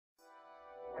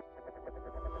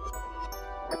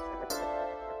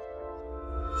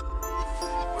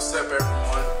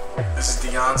everyone? This is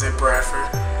Dionza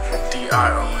Bradford,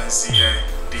 D-I-O-N-Z-A,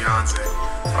 Dionza.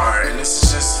 Alright, and this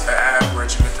is just an ab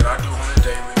regimen that I do on a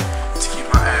daily to keep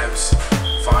my abs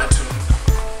fine-tuned.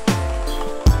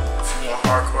 If you want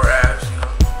hardcore abs, you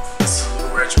know, it's a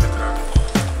little regimen that I do.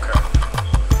 Okay.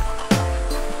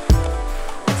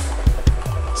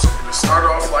 So we're going to start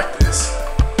off like this,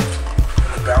 in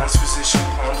a balanced position,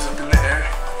 palms up in the air,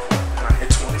 and I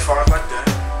hit 25 like that.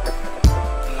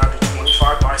 And I do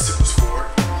 25 bicycles forward.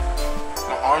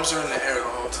 My arms are in the air the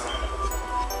whole time.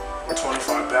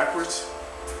 25 backwards.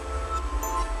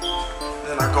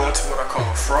 Then I go into what I call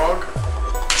a frog.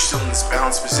 You're still in this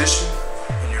balanced position,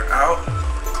 and you're out,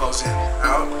 close in,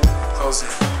 out, close in,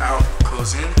 out,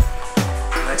 close in.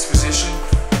 Next position,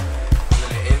 I'm in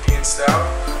the Indian style.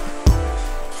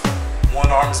 One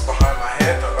arm is behind my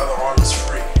head, the other arm is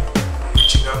free. I'm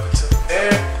reaching up into the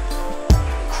air,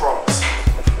 cross.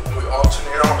 And we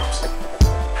alternate arms.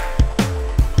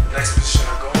 Next position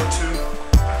I go into,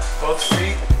 both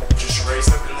feet just raise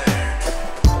up in the air.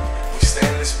 We stay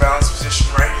in this balanced position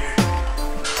right here.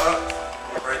 Up,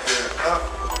 right there, up,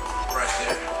 right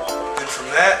there. Then from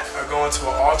that, I go into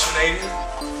an alternating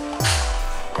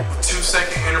with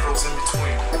 2-second intervals in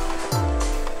between.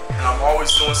 And I'm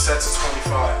always doing sets of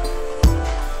 25.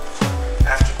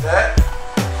 After that,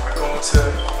 I go into,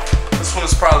 this one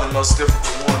is probably the most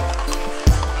difficult one.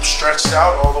 I'm stretched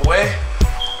out all the way,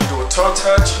 do a toe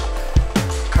touch,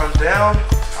 come down,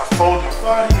 I fold my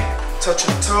body, touching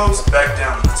the toes, back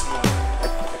down, let's move.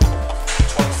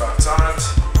 25 times.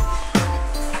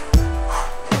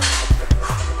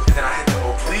 And then I hit the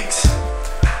obliques.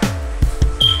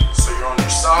 So you're on your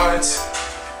sides.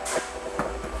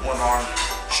 One arm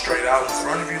straight out in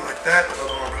front of you like that, the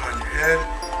other arm behind your head.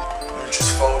 And you're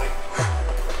just folding.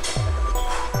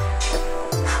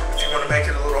 If you want to make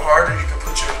it a little harder, you can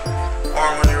put your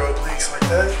arm on your obliques like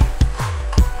that.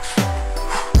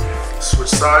 Switch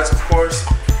sides, of course.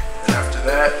 And after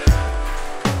that,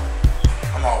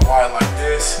 I'm all wide like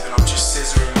this, and I'm just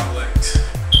scissoring my legs.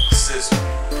 Scissor,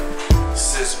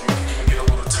 scissor. You can even get a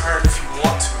little turn if you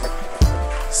want to.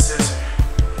 Scissor,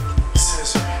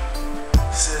 scissor,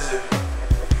 scissor.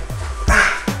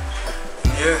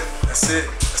 Yeah, that's it.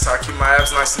 That's how I keep my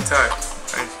abs nice and tight.